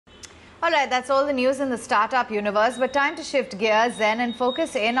All right, that's all the news in the startup universe, but time to shift gears then and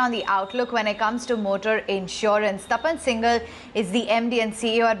focus in on the outlook when it comes to motor insurance. Tapan Singhel is the MD and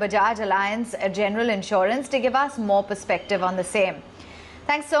CEO at Bajaj Allianz General Insurance to give us more perspective on the same.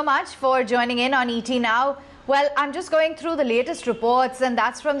 Thanks so much for joining in on ET Now. Well, I'm just going through the latest reports, and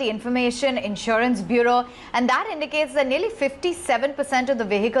that's from the Information Insurance Bureau, and that indicates that nearly 57% of the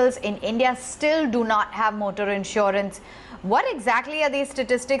vehicles in India still do not have motor insurance. What exactly are these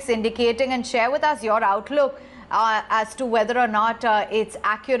statistics indicating? And share with us your outlook as to whether or not it's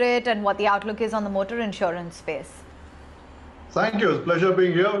accurate and what the outlook is on the motor insurance space. Thank you. It's a pleasure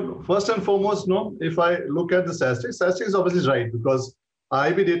being here. First and foremost, if I look at the statistics is obviously right because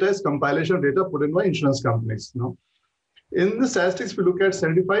IB data is compilation of data put in by insurance companies. In the statistics, we look at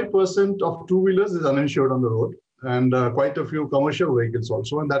 75% of two-wheelers is uninsured on the road and quite a few commercial vehicles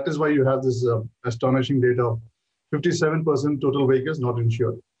also. And that is why you have this astonishing data of 57% total vehicles not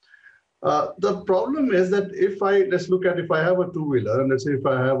insured. The problem is that if I have a two-wheeler, and let's say if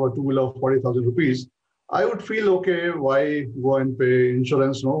I have a two-wheeler of 40,000 rupees, I would feel, okay, why go and pay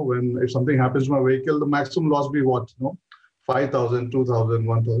insurance, when if something happens to my vehicle, the maximum loss be what, 5,000, 2,000,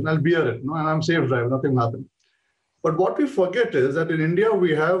 1,000, I'll bear it, and I'm safe driver, nothing will happen. But what we forget is that in India,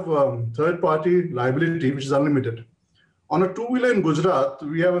 we have third-party liability, which is unlimited. On a two-wheeler in Gujarat,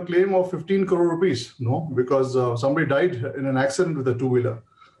 we have a claim of 15 crore rupees, because somebody died in an accident with a two-wheeler.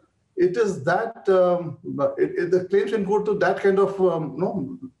 It is that, the claims can go to that kind of,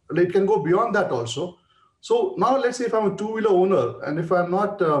 it can go beyond that also. So now let's say if I'm a two-wheeler owner and if I'm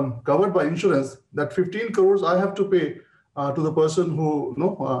not covered by insurance, that 15 crores I have to pay to the person who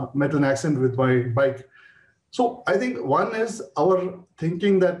met an accident with my bike. So I think one is our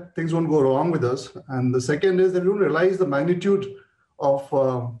thinking that things won't go wrong with us. And the second is that we don't realize the magnitude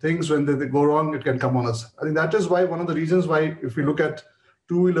of things when they go wrong, it can come on us. I think that is why one of the reasons why if we look at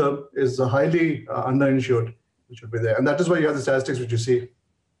two-wheeler is highly underinsured, which should be there. And that is why you have the statistics which you see.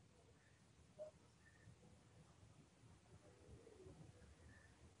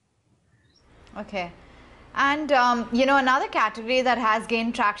 Okay. And, another category that has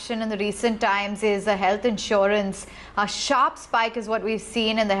gained traction in the recent times is health insurance. A sharp spike is what we've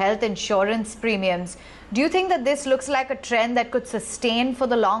seen in the health insurance premiums. Do you think that this looks like a trend that could sustain for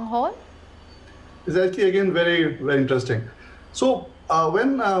the long haul? It's actually, again, very, very interesting. So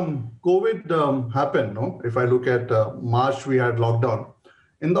when COVID happened, if I look at March, we had lockdown.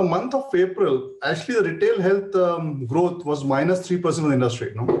 In the month of April, actually, the retail health growth was minus 3% of the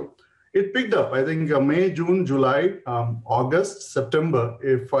industry. It picked up, I think, May, June, July, August, September.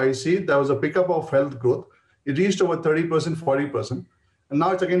 If I see, there was a pickup of health growth. It reached over 30%, 40%. And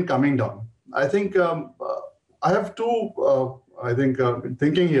now it's again coming down. I think I have two,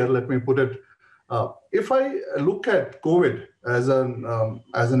 thinking here, let me put it. If I look at COVID as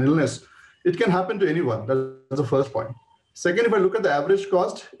an illness, it can happen to anyone. That's the first point. Second, if I look at the average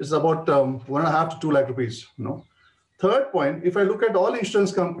cost, it's about 1.5 to 2 lakh rupees. Third point, if I look at all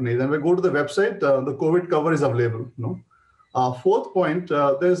insurance companies and we go to the website, the COVID cover is available. Fourth point,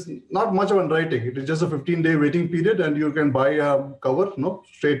 there's not much of underwriting. It is just a 15-day waiting period and you can buy a cover,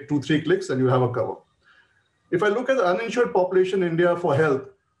 straight 2-3 clicks and you have a cover. If I look at the uninsured population in India for health,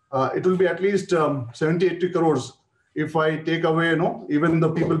 it will be at least 70-80 crores. If I take away, even the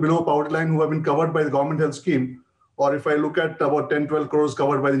people below poverty line who have been covered by the government health scheme, or if I look at about 10-12 crores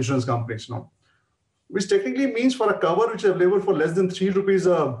covered by the insurance companies, which technically means for a cover which is available for less than 3 rupees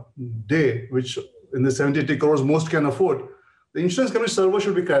a day, which in the 70-80 crores most can afford, the insurance company server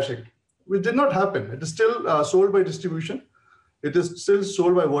should be crashing, which did not happen. It is still sold by distribution. It is still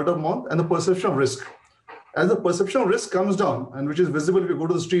sold by word of mouth and the perception of risk. As the perception of risk comes down, and which is visible if you go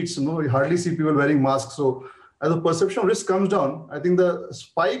to the streets, you hardly see people wearing masks. So as the perception of risk comes down, I think the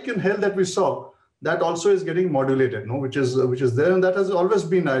spike in health that we saw, that also is getting modulated, which is there. And that has always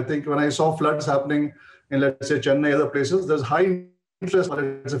been, I think, when I saw floods happening in, let's say, Chennai, other places, there's high interest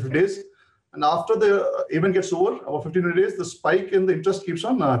for a few days. And after the event gets over, about 15 days, the spike in the interest keeps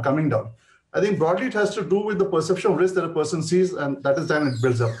on coming down. I think broadly it has to do with the perception of risk that a person sees, and that is the time it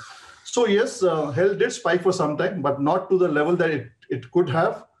builds up. So yes, health did spike for some time, but not to the level that it could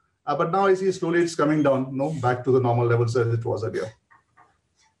have. But now I see slowly it's coming down, back to the normal levels as it was earlier.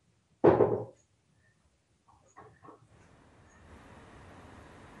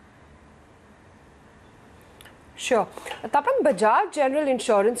 Sure. Tapan, Bajaj General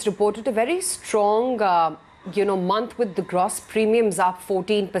Insurance reported a very strong, month with the gross premiums up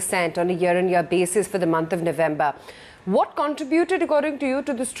 14% on a year-on-year basis for the month of November. What contributed, according to you,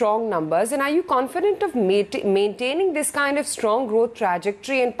 to the strong numbers? And are you confident of maintaining this kind of strong growth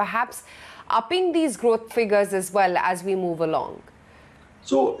trajectory and perhaps upping these growth figures as well as we move along?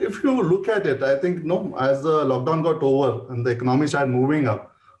 So if you look at it, I think no, as the lockdown got over and the economy started moving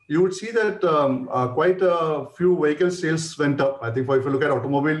up, you would see that quite a few vehicle sales went up. I think if you look at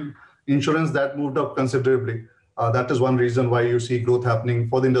automobile insurance, that moved up considerably. That is one reason why you see growth happening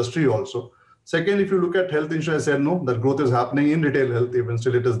for the industry also. Second, if you look at health insurance, I said no, that growth is happening in retail health, even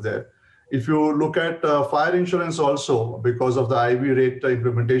still it is there. If you look at fire insurance also, because of the IV rate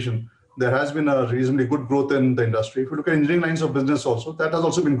implementation, there has been a reasonably good growth in the industry. If you look at engineering lines of business also, that has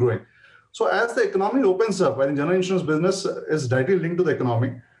also been growing. So as the economy opens up, I think general insurance business is directly linked to the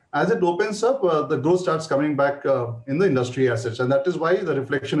economy. As it opens up, the growth starts coming back in the industry as such, and that is why the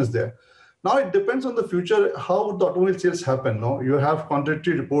reflection is there. Now it depends on the future how the automobile sales happen. No, you have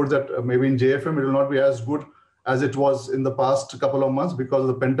contradictory reports that maybe in JFM it will not be as good as it was in the past couple of months because of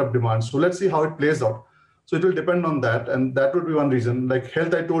the pent-up demand. So let's see how it plays out. So it will depend on that, and that would be one reason. Like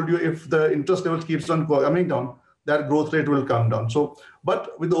health, I told you, if the interest level keeps on coming down, that growth rate will come down. So,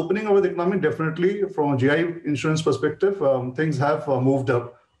 but with the opening of the economy, definitely from a GI insurance perspective, things have moved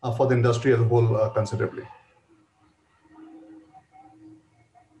up for the industry as a whole considerably.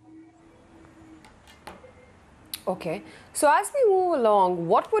 Okay. So as we move along,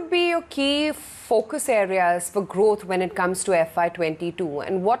 what would be your key focus areas for growth when it comes to FY22?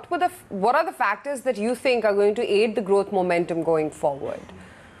 And what are the factors that you think are going to aid the growth momentum going forward?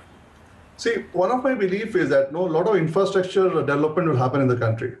 See, one of my belief is that a lot of infrastructure development will happen in the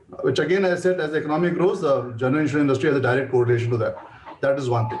country, which again, as I said, as the economy grows, the general insurance industry has a direct correlation to that. That is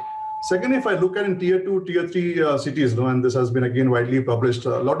one thing. Second, if I look at in tier 2, tier 3 cities, and this has been again widely published,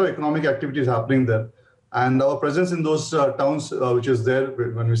 a lot of economic activity is happening there. And our presence in those towns, which is there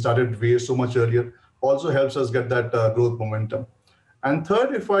when we started VA so much earlier, also helps us get that growth momentum. And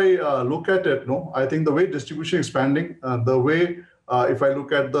third, if I look at it, I think the way distribution expanding, the way if I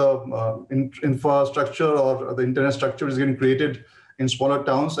look at the infrastructure or the internet structure is getting created in smaller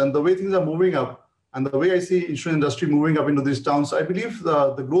towns, and the way things are moving up, and the way I see insurance industry moving up into these towns, I believe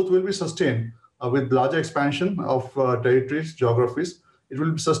the growth will be sustained with larger expansion of territories, geographies. It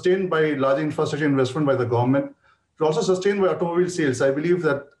will be sustained by large infrastructure investment by the government. It will also sustained by automobile sales. I believe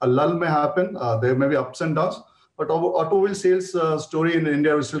that a lull may happen. There may be ups and downs, but automobile sales story in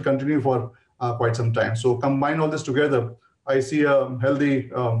India will still continue for quite some time. So combine all this together, I see a healthy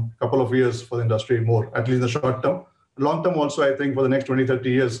couple of years for the industry more, at least in the short term. Long term also, I think for the next 20, 30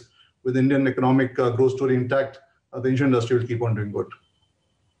 years, with Indian economic growth story intact, the insurance industry will keep on doing good.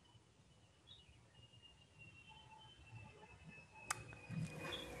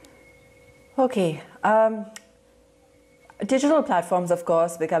 Okay. Digital platforms, of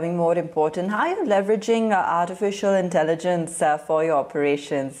course, becoming more important. How are you leveraging artificial intelligence for your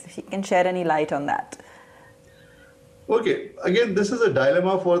operations? If you can shed any light on that. Okay, again, this is a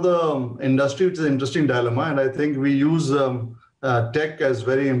dilemma for the industry, which is an interesting dilemma. And I think we use tech as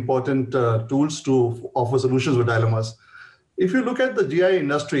very important tools to offer solutions for dilemmas. If you look at the GI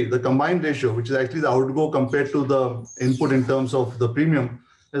industry, the combined ratio, which is actually the outgo compared to the input in terms of the premium,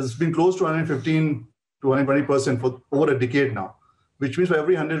 has been close to 115 to 120% for over a decade now, which means for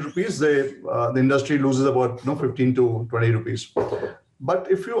every 100 rupees, the industry loses about 15 to 20 rupees. But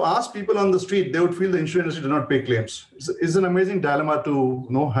if you ask people on the street, they would feel the insurance industry does not pay claims. It's an amazing dilemma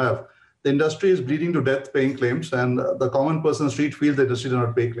to have. The industry is bleeding to death paying claims, and the common person on the street feels the industry does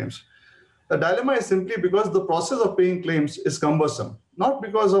not pay claims. The dilemma is simply because the process of paying claims is cumbersome, not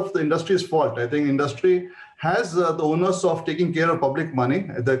because of the industry's fault. I think industry has the onus of taking care of public money,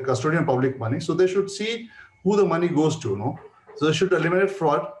 the custodian of public money, so they should see who the money goes to. So they should eliminate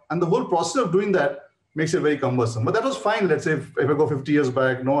fraud, and the whole process of doing that makes it very cumbersome. But that was fine, let's say, if I go 50 years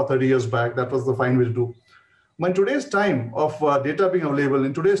back, or 30 years back, that was the fine way to do. But in today's time of data being available,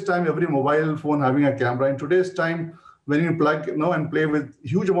 in today's time, every mobile phone having a camera, in today's time, when you plug and play with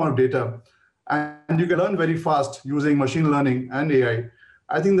huge amount of data, and you can learn very fast using machine learning and AI,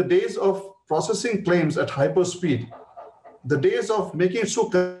 I think the days of processing claims at hyper speed, the days of making it so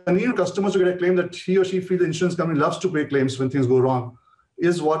convenient for customers to get a claim that he or she feels the insurance company loves to pay claims when things go wrong,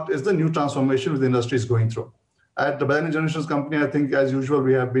 is what is the new transformation the industry is going through. At the Bajaj General Insurance Company, I think as usual,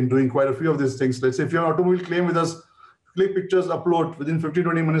 we have been doing quite a few of these things. Let's say if you have an automobile claim with us, click pictures, upload, within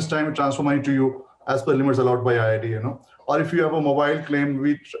 15-20 minutes time, we transfer money to you as per limits allowed by IID, Or if you have a mobile claim,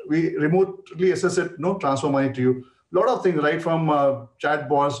 we remotely assess it, transfer money to you. A lot of things, right from chat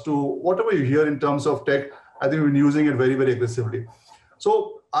bots to whatever you hear in terms of tech, I think we've been using it very, very aggressively.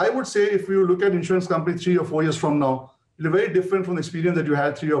 So I would say if you look at insurance company 3 or 4 years from now, it'll be very different from the experience that you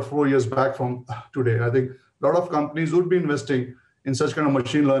had 3 or 4 years back from today. I think a lot of companies would be investing in such kind of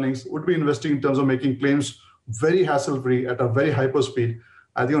machine learnings, would be investing in terms of making claims very hassle-free at a very hyper speed.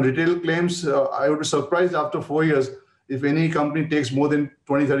 I think on retail claims, I would be surprised after 4 years if any company takes more than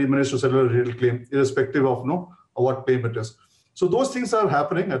 20-30 minutes to settle a real claim, irrespective of what claim it is. So those things are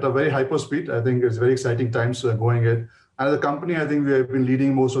happening at a very hyper speed. I think it's very exciting times going ahead. And as a company, I think we have been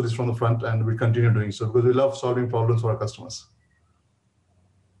leading most of this from the front, and we continue doing so because we love solving problems for our customers.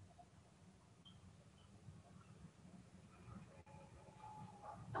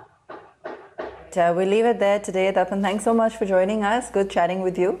 We'll leave it there today. Tapan, thanks so much for joining us. Good chatting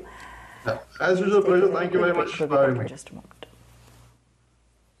with you. As usual, pleasure. Thank you very much for having me. Just a moment.